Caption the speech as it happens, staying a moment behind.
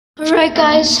Alright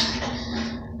guys,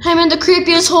 I'm in the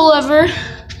creepiest hole ever,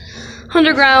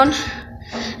 underground,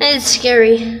 and it's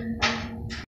scary.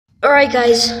 Alright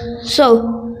guys,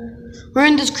 so, we're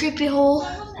in this creepy hole,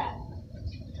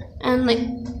 and like,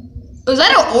 is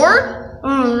that an orb?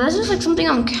 Oh, that's just like something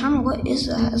on camera. What is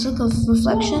that? It's like a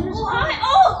reflection.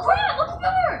 Oh crap, look at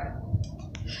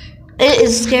the It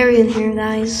is scary in here,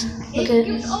 guys. Look at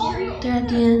it, they're at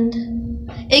the end.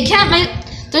 It can't make,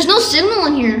 there's no signal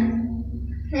in here.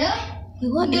 Really?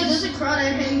 Wait, what Dude, is? there's a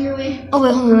crawdad heading your way. Oh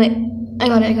wait, hold on, wait. I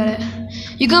got it.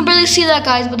 You can barely see that,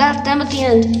 guys, but that's them at the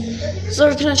end. So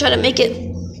we're gonna try to make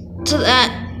it to that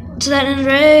end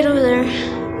right over there.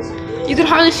 You can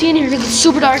hardly see in here because it's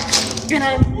super dark, and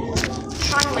I'm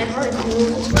trying my hardest.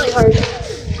 It's really hard.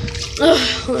 Ugh,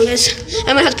 hold on, guys.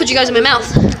 I might have to put you guys in my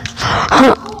mouth.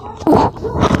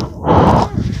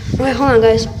 Wait, hold on,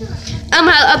 guys.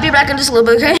 I'll be back in just a little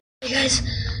bit, okay? Hey guys,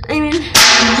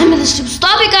 I'm in this tube.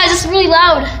 Stop it, guys! It's really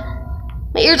loud.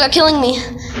 My ears are killing me.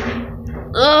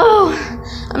 Oh,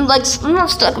 I'm not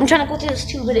stuck. I'm trying to go through this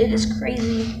tube, but it is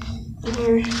crazy in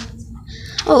here.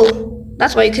 Oh,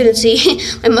 that's why you couldn't see.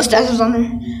 My mustache was on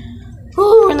there.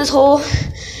 Oh, we're in this hole,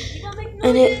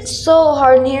 and it's so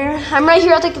hard in here. I'm right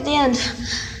here. I'll take it at the end.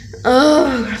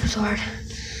 Oh, it's so hard.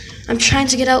 I'm trying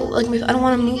to get out. Like I don't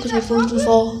want to move because my phone's gonna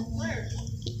fall.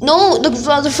 No, the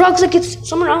frog's like it's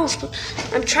somewhere else. But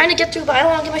I'm trying to get through, but I don't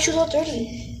want to get my shoes all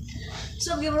dirty.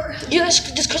 So Gilbert, You guys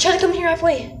just try to come here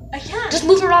halfway. I can't. Just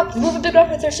move a rock, move a big rock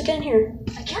right there to get in here.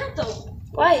 I can't though.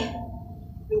 Why?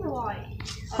 Why?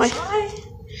 Why?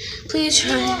 Please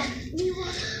try.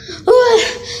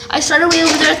 Oh, I started way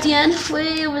over there at the end.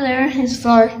 Way over there. It's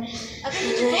far. I can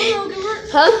get your phone, Gilbert.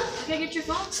 Huh? Can I get your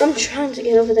phone? I'm trying to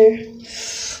get over there.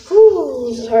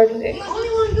 Ooh, this is hard. Okay. The only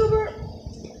one, Gilbert.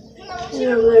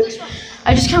 Over there.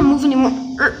 I just can't move anymore.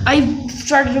 I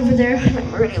started over there.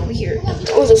 I'm already over here.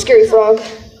 That was a scary frog.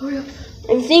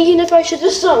 I'm thinking if I should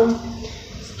just I'm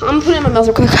putting it in my mouth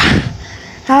real quick.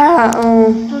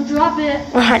 Don't drop it.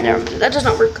 Alright, never mind. That does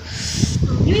not work.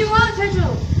 Give me your wallet,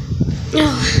 Pedro.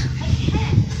 Oh,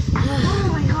 Oh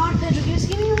my god, Pedro, just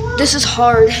give me your wallet. this is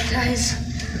hard, guys.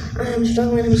 I'm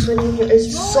struggling. I'm sweating here.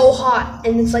 It's so hot,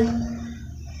 and it's like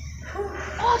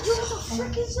Oh, dude, what the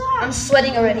frick is that? I'm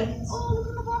sweating already. Oh, look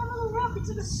at the bottom of the rock. It's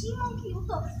like a sea monkey. What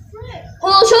the frick?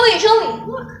 Hold on, show me.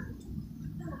 Look.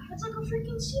 It's like a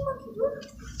freaking sea monkey, dude.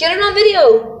 Get it on video.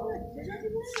 There's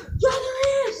nothing there. Yeah,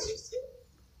 there is.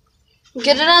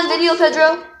 Get it on video,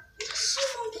 Pedro. Sea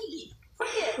monkey.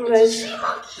 Guys,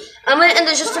 I'm gonna end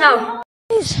this just for now.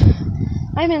 Guys,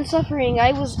 I've been suffering.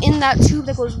 I was in that tube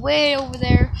that goes way over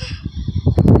there,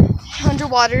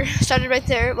 underwater. Started right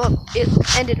there. Well, it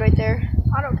ended right there.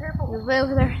 I don't care. It was way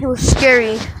over there. It was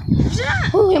scary.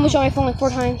 Oh, I almost shot my phone like 4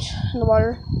 times in the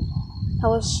water. I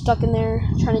was stuck in there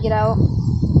trying to get out.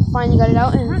 Finally got it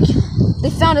out, and they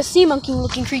found a sea monkey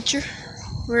looking creature.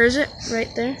 Where is it? Right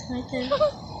there. Right there.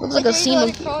 Looks like a sea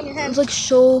monkey. It's like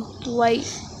so light.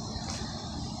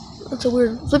 That's a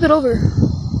weird. Flip it over.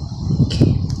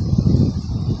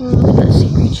 Look at that sea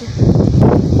creature.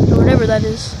 Or whatever that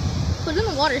is. Put it in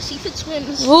the water. See if it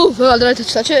swims. Oh, did I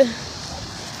touch it?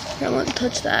 I don't want to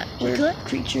touch that weird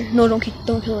creature. No, don't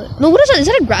kill it. No, what is that? Is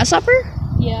that a grasshopper?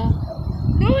 Yeah.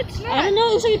 No, it's not. I don't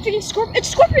know. It's like a freaking scorpion. It's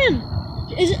a scorpion.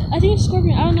 Is it? I think it's a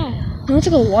scorpion. I don't know. No, it's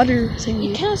like a water thing.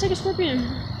 It kind of looks like a scorpion.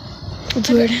 It's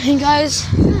weird. Hey guys,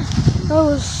 I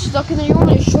was stuck in there. You want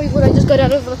me to show you what I just got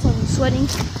out of? That's why I'm sweating.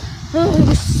 Oh, it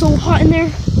was so hot in there.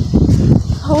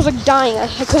 I was like dying. I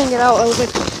couldn't get out. I was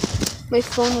like, my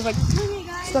phone was like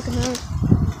stuck in there.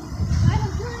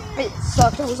 It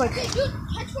sucked. I was like,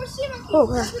 oh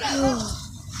crap.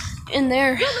 In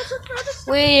there,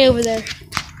 way over there.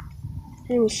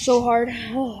 And it was so hard.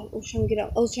 Oh, I was trying to get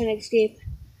out. I was trying to escape.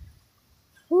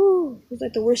 Whew, it was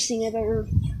like the worst thing I've ever.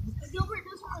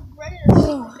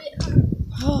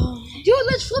 Dude,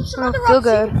 let's flip some other feel rocks so we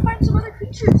good. can find some other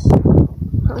creatures.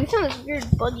 We found this weird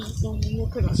buggy thing. You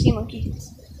put a sea monkey.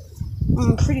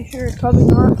 I'm pretty sure it's probably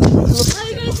not. Hey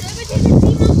guys, ever take a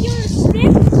sea monkey on a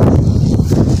stick?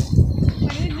 My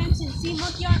new invention, sea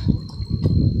monkey on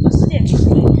a stick.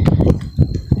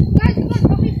 Guys, come on,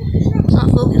 help me flip this rock. It's not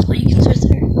focused, but you can search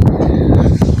there.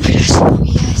 Okay, there's sea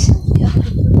monkey, guys. Yeah.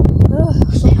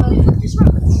 So Help me flip this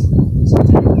rock.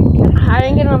 I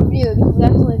didn't get it on video. Because I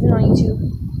definitely did it on YouTube.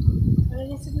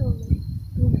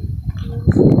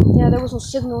 Yeah, there was no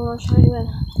signal when I was trying to do that.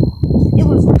 It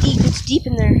was deep. It's deep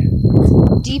in there.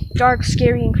 Deep, dark,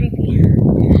 scary, and creepy.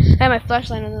 I had my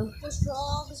flashlight on them.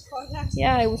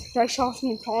 Yeah, I saw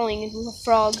something crawling. It was a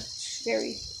frog.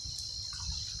 Scary.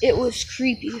 It was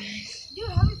creepy. Dude,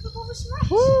 help me flip over some rocks.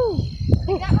 Woo!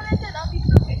 Like that one right there, that'll be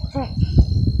perfect.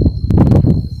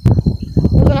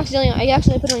 I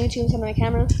accidentally put it on YouTube instead of my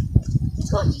camera.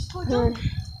 Let's go. Just go down.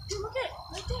 Dude, look at it.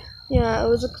 Right there.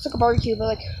 Yeah, it's like a barbecue, but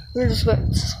like we're just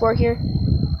sport here.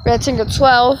 Red Tinker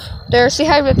 12. There, say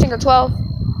hi, Red Tinker 12.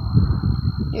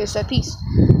 You said peace.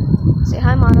 Say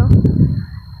hi, Mono.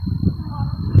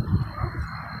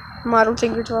 Model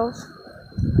Tinker 12.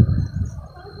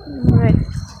 Alright.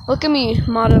 Look at me,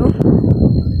 Motto.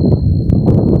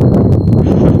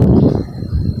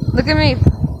 Look at me.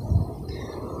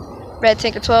 Red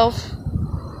Tinker 12.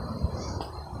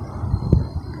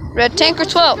 Red Tinker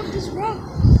 12.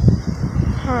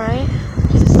 Alright.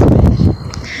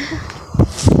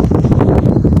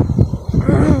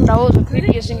 That was the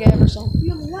creepiest thing I ever saw.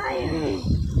 You're lying.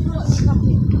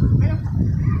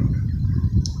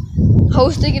 I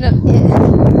was thinking of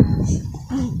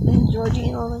Georgie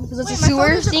and all that. Because it's a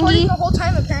sewer thingy. The whole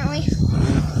time, apparently.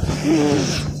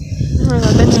 Oh my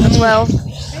god, Red Tinker 12.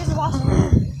 There's a wasp.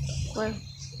 Where?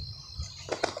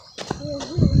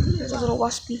 There's a little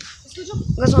waspy. You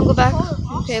guys want to go back?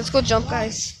 Okay, let's go jump,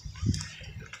 guys.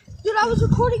 Dude, I was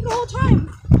recording the whole time.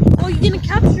 Oh, you didn't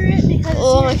capture it because.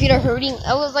 Oh, my feet are hurting.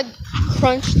 I was like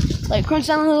crunched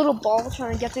down a little ball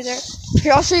trying to get through there.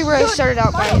 Here, I'll show you where I started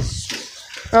out, guys.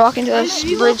 We're walking to this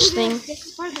bridge thing.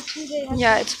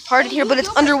 Yeah, it's parted here, but it's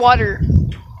underwater.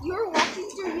 You were walking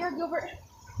through here, Gilbert.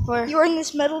 Where? You were in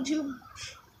this metal tube.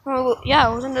 Oh, yeah, I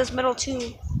was in this metal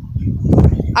tube.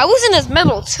 I was in this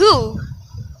metal tube.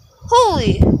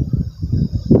 Holy.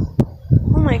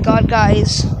 Oh my god,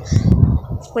 guys.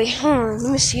 Wait, hold on.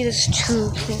 Let me see this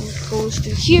tube thing. It goes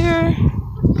through here.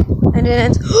 And it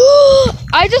ends.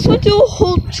 I just went through a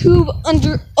whole tube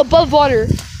above water.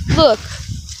 Look.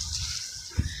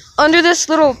 Under this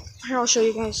little. Here, I'll show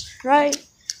you guys. Right?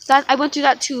 I went through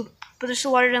that tube, but there's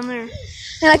still water down there.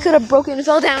 And I could have broken and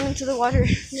fell down into the water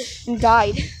and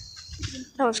died.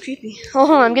 That was creepy. Oh,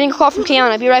 hold on. I'm getting a call from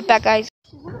Kiana. I'll be right back, guys.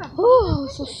 Oh, I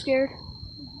was so scared.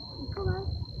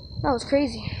 That was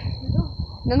crazy.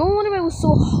 No wonder why it was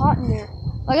so hot in there.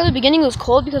 Like at the beginning it was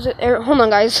cold because it hold on,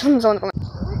 guys.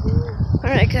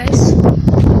 Alright, guys.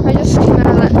 I just came out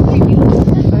of that creepy hole,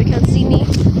 but they can't see me.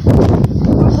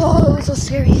 Oh, it was so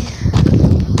scary.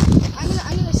 I'm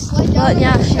gonna slide down. But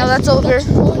yeah, now that's over.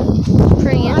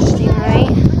 Pretty interesting, right?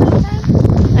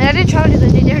 And I didn't try to do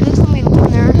that. They didn't tell me to go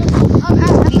in there.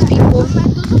 These people. So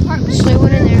I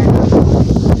went in there.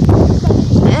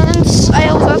 And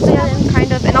I was up there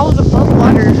and I was above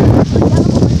water.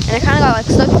 And I kind of got like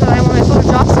stuck because I didn't want my phone to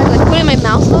drop. So I like put it in my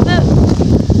mouth a little bit.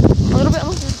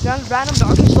 Almost just random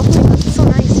doggy stuff. It's so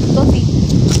nice, fluffy.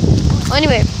 Well,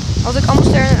 anyway, I was like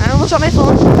almost there and I almost dropped my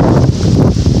phone.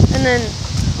 And then,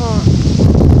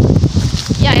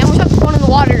 yeah, I almost dropped the phone in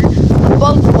the water,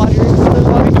 above the water. There was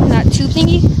water in that tube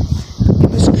thingy. It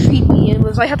was creepy. And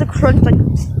I had to crunch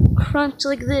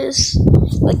like this.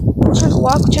 Like, I was trying to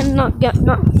walk, trying to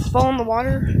not fall in the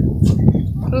water.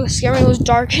 It was scary, it was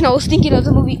dark, and I was thinking of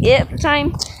the movie It at the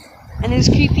time, and it was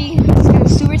creepy. It was kind of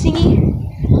sewer thingy,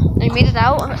 and I made it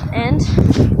out on the end,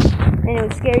 and it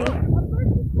was scary.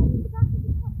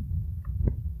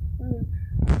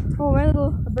 Oh,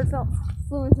 a bird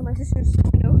flew into my sister's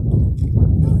window.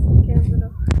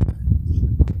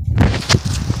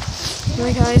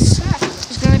 Alright, guys,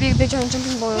 there's gonna be a big giant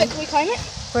jumping balloon. Wait, can we climb it?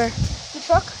 Where? The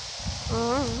truck?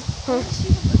 Oh.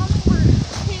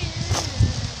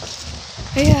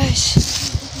 Hey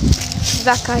guys,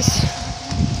 back guys.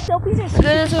 Selfies are so Look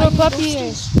at this little puppy.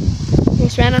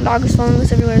 This random dog is following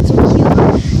us everywhere. It's so cute.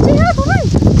 Say hi, bye.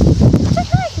 Say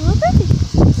hi, little puppy.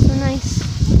 So nice.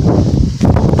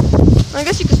 I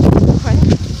guess you could speak to quiet.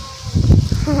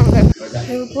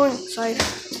 Okay, we're going outside.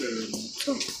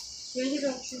 Oh.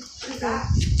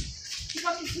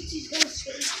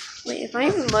 Wait, am I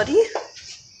even muddy?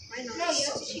 I know. No, you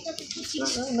have to shake up your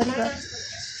cookies. I'm muddy, but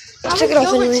I'll check it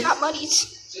off anyway.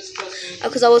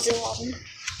 Because I was in water.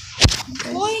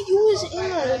 Okay. Why you was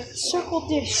in a circle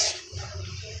dish?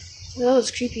 That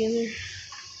was creepy in there.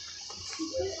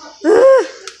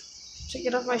 Check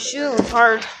it off my shoe. It's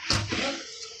hard.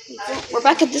 We're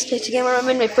back at this place again where I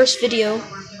made my first video.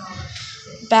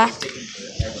 Back.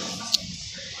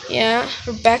 Yeah,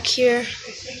 we're back here.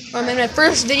 I made my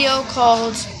first video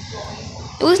called.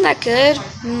 It wasn't that good.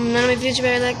 None of my videos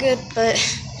were that good, but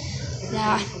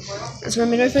yeah. That's where I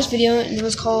made my first video, and it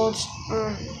was called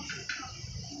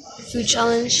Food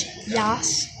Challenge.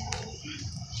 Yes.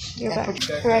 You're back.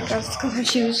 Alright, guys, let's go my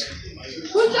shoes.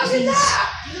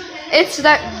 It's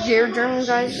that gear journal,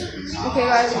 guys. Okay,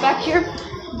 guys, we're back here.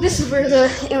 This is where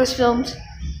it was filmed.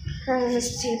 Right on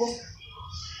this table.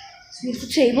 It's a beautiful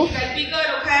table. You guys be good,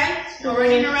 okay? No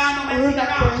running around, no messing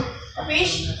around.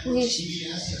 Fish?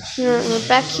 We're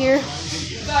back here.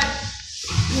 Good.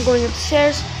 I'm going up the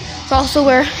stairs. It's also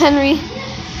where Henry,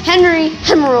 Hemorrhoid,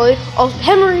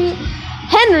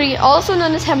 Henry, also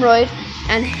known as Hemorrhoid,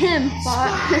 and him fought,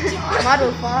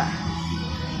 Motto fought.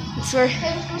 It's where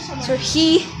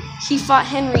he fought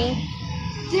Henry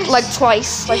like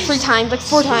twice, like 3 times, like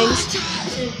 4 times.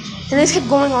 And this kept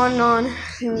going on and on.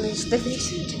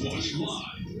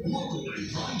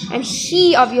 And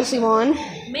he obviously won.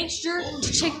 Make sure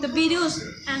to check the videos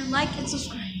and like and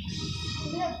subscribe.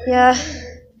 Yeah.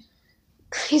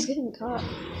 He's getting caught.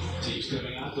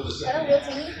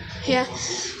 Yeah.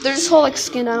 There's this whole like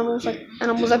skinned animals, like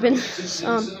animals that have been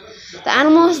the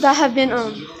animals that have been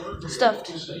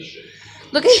stuffed.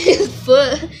 Look at his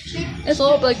foot. It's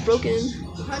all like broken.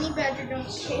 Honey badger don't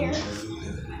care.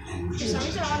 For some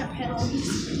reason I want to pet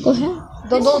him. Go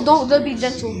ahead. Don't be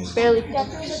gentle. Barely. Barely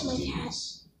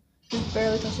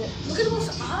touch it. Look at those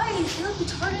eyes. They look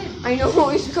retarded. I know,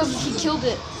 it's because he killed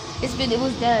it. It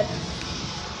was dead.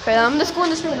 Okay, let's go in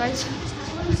this room, guys.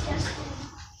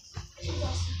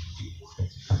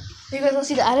 You guys want to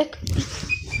see the attic?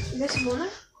 You guys want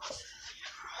it?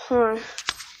 Hold on.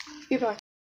 Be back.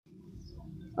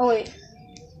 Oh wait.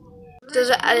 There's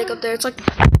an attic up there. It's like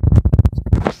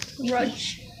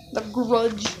Grudge. The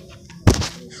Grudge.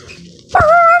 No,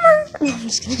 I'm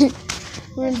just kidding.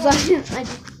 We're in Zion. I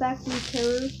just back to the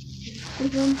terror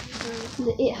room.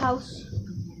 The It house.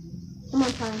 I'm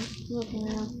on time. I'm okay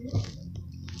now.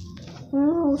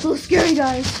 Oh, so scary,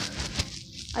 guys.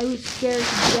 I was scared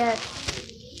to death.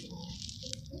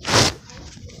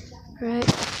 Right?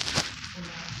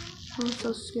 I'm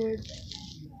so scared.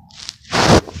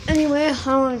 Anyway, I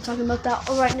don't want to be talking about that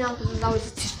right now because that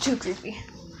was just too creepy.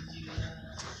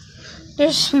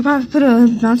 We probably put a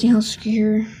bouncy house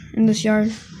here in this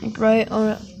yard, like right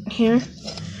over here.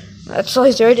 That's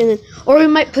always dirt, and then, or we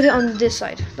might put it on this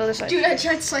side, the other side. Dude, I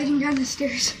tried sliding down the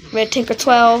stairs. Red Tinker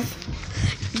 12.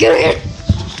 Get over here!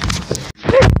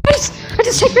 Guys, I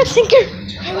just said Red Tinker.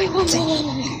 Wait, whoa.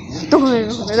 Don't go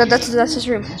there. That's his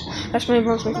room. That's my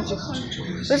mom's making.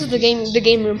 This is the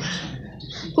game room.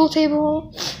 Pool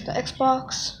table, the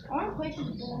Xbox.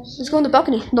 Let's go on the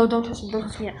balcony. No, don't touch me. Don't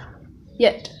touch me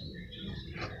yet.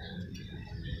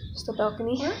 It's the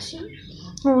balcony.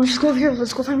 Oh, let's go over here.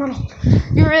 Let's go find Model.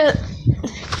 You're it.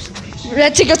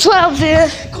 Red Tinker 12 there.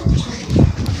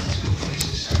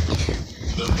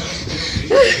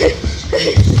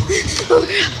 Oh,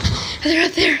 they're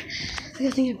out there. I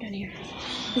think I'm down here.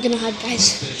 I'm gonna hide, guys.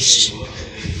 Shh.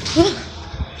 Oh,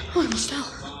 I almost fell.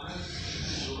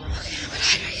 Okay, I'm gonna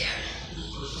hide right here.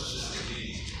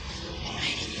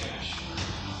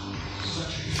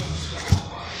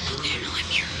 They don't know I'm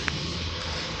here.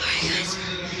 Alright, guys.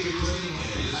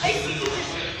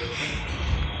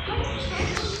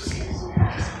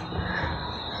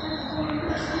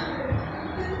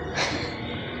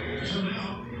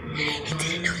 He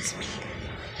didn't notice me.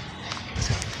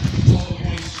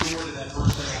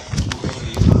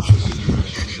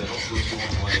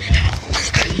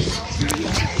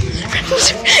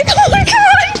 Oh my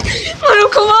god! Oh,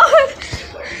 come on!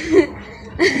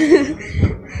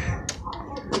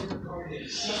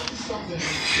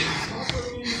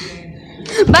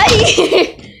 Bye!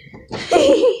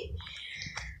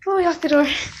 Oh, I locked the door.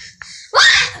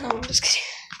 No, I'm just kidding.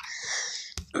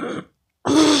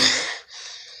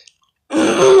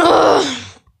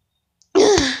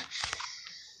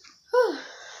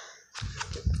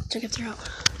 Check if they're out.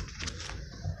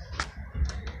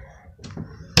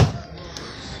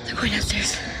 They're going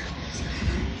downstairs.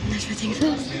 And there's Red Tinker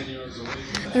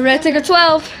 12. The Red Tinker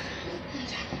 12.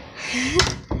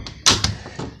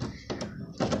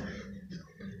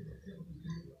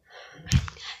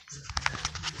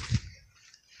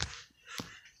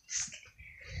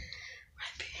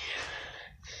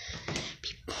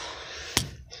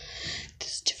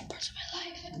 This is different parts of my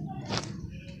life.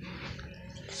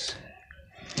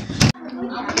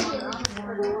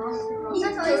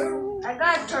 I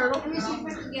got a turtle.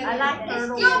 I like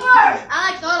turtles. I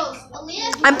like turtles.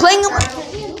 I'm playing. I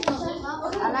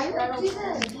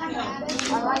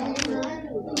like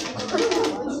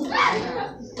turtles.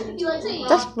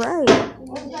 That's right.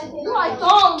 You like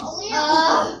turtles.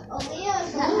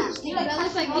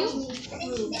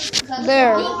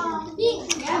 There.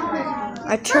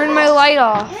 I turned my light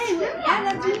off.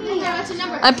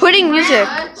 I'm putting music.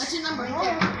 What's your number?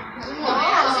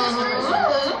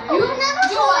 You never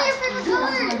told me your favorite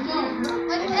color.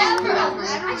 Never. I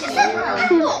just said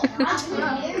purple.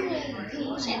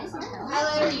 I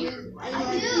love you. I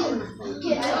do.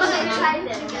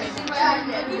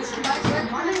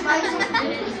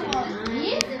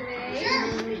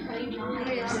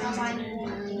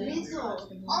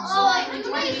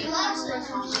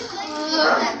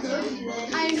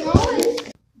 I know.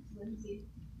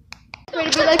 way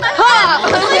to be like, ha!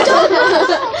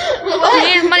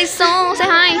 Here's Marisol. Say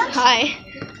hi. Hi.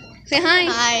 Say hi.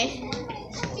 Hi.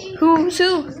 Who's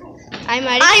who? I'm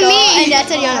Marisol. I'm me. And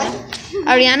that's Ariana.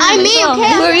 Ariana. I'm me, Marisol.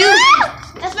 okay? Who are you?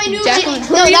 That's my new Jacqueline.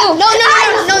 Who No, are you?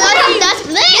 that's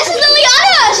Liz. This is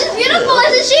Liliana. She's beautiful,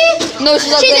 isn't she? No,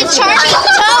 she's She's a charming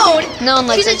toad. No one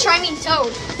likes She's a her. charming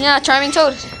toad. Yeah, charming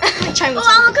toad. Charming. Oh,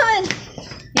 I'm coming.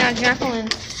 Yeah, Jacqueline.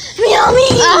 Yummy.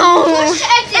 Oh. Push to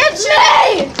exit. It's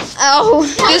me. Oh.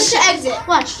 Push to exit.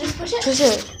 Watch. Just push it. Push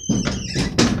it.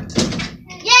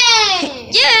 Yay.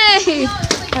 Yay!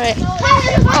 Alright. Oh,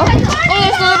 Oh,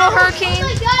 there's a little hurricane.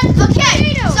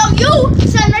 Okay, so you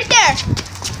stand right there.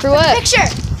 For what? Picture.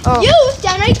 Oh. You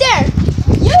stand right there.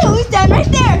 You stand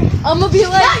right there. I'm gonna be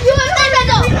like, You stand right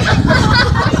there.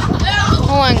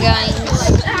 Hold on, guys.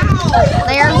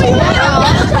 There's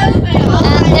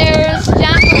and there's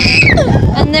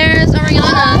Jacqueline. And there's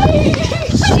Ariana.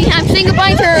 I'm saying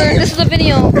goodbye to her. This is a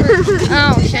video.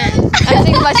 Oh, shit. I'm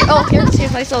saying goodbye to Oh,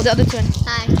 here's my soul, the other twin.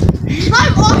 Hi.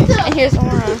 I'm awesome. And here's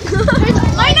Aura.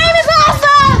 My name is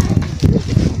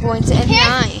awesome. Going to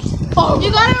NI.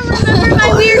 You gotta remember my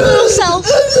weird little self.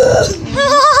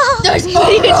 there's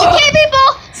nobody. Okay, people,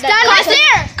 stand right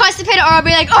there. Constipated, or I'll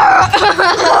be like,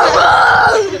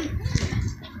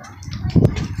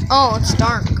 Oh, it's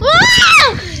dark.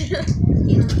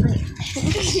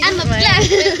 I'm a black.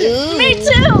 Ooh. Me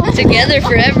too. Together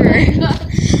forever.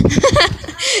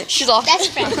 She's off.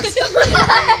 Best friends.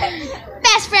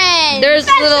 Best friends. There's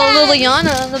little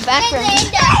Liliana in the background. Best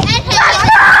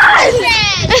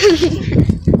friends.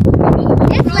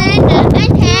 It's Linda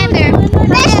and Heather.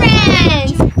 Best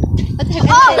friends.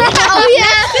 Oh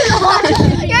yeah.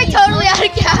 You're totally out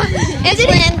of count. It's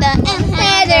Linda and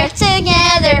Heather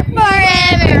together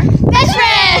forever. Best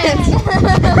friends.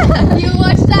 you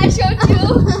watch that show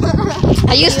too?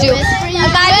 I used to.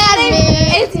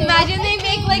 Imagine they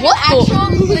make like What an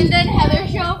actual Linda and Heather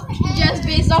show just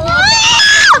based off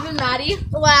of and Maddie.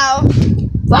 Wow.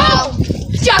 Wow.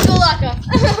 Chakalaka.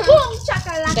 Boom,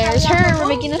 chakalaka. There's her. We're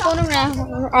making a photograph.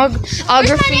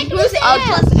 Autography. Who's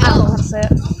Plus L. That's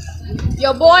it.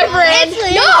 Your boyfriend. It's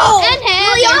Linda No. and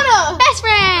Heather. Liliana. Best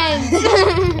friends.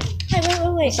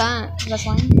 What's that? Is that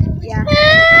slime?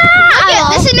 Okay,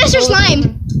 this is Mr. Slime.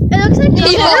 It looks like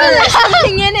There's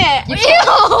something in it.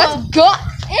 That's good.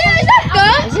 Is that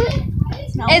good?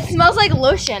 It smells like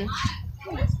lotion.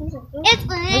 It's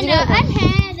Linda and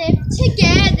Heather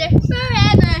together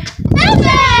forever. Best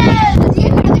friends.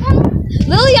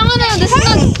 Liliana, this is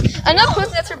not. I'm not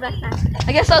posting that's her backpack.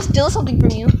 I guess I'll steal something from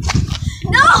you.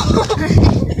 No.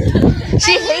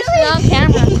 She hates me on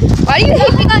camera. Why do you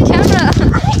hate me on camera?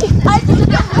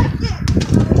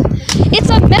 It's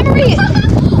a memory.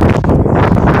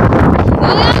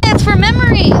 Liliana, it's for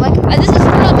memory. Like this is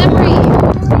for a memory.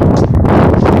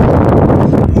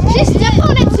 She stepped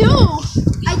on it too.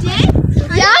 I did?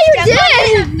 Yeah, you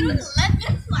did.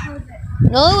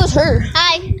 No, it was her.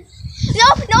 Hi.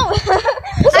 No.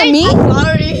 Was that me?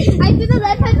 Sorry. I did the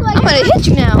left hand like I'm gonna hit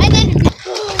you now. and then.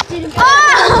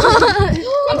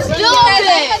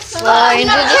 Slide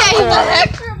into the straw.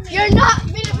 You're not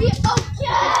gonna be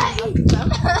okay.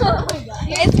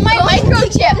 It's my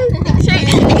microchip.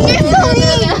 It's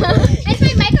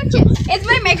my microchip. It's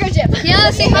my microchip.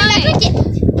 Yeah, say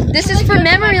hi. This is for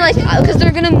memory, like, because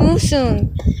they're gonna move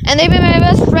soon. And they've been my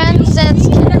best friends since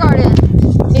kindergarten.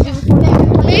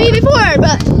 Maybe before,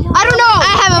 but I don't know.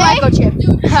 I have a microchip.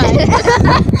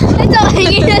 It's all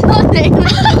hanging. It's all thing.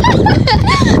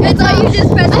 It's all you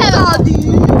just press. I have all.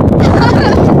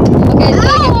 Okay, so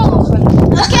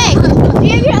Okay. Do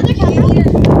you have your other camera?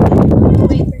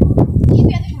 Wait. Do you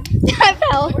have your other camera? I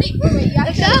fell.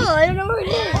 I fell. I don't know where it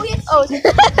is. Oh, yes. Oh,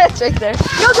 it's right there. Go.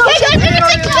 Hey guys, we can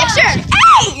take the picture.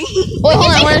 Hey. Wait,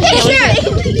 hold on. Where is Picture. it?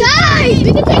 Guys,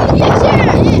 we can take the picture.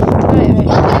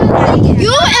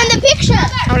 You and the picture.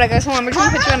 Alright, guys, hold on. We're taking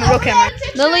a picture on the real camera.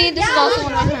 Lily, this is also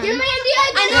one of my You're friends. my idea.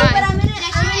 I know, but I'm in it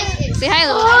next week. Say hi,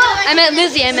 Lily. I meant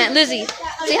Lizzie.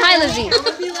 Say hi, Lizzie.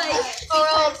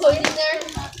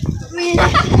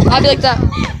 I'll be like that.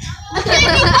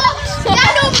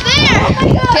 Stand over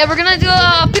there. Okay, we're gonna do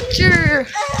a picture.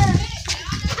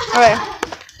 Alright.